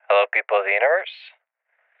Hello, people of the universe.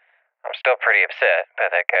 I'm still pretty upset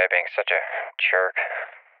by that guy being such a jerk.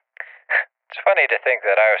 It's funny to think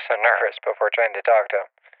that I was so nervous before trying to talk to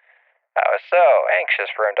him. I was so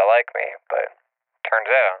anxious for him to like me, but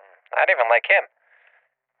turns out I didn't even like him.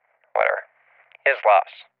 Whatever. His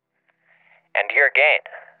loss. And your gain.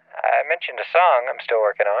 I mentioned a song I'm still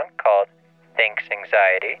working on called Thanks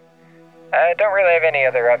Anxiety. I don't really have any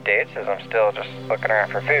other updates as I'm still just looking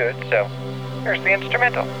around for food, so here's the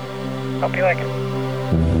instrumental. Hope you like it.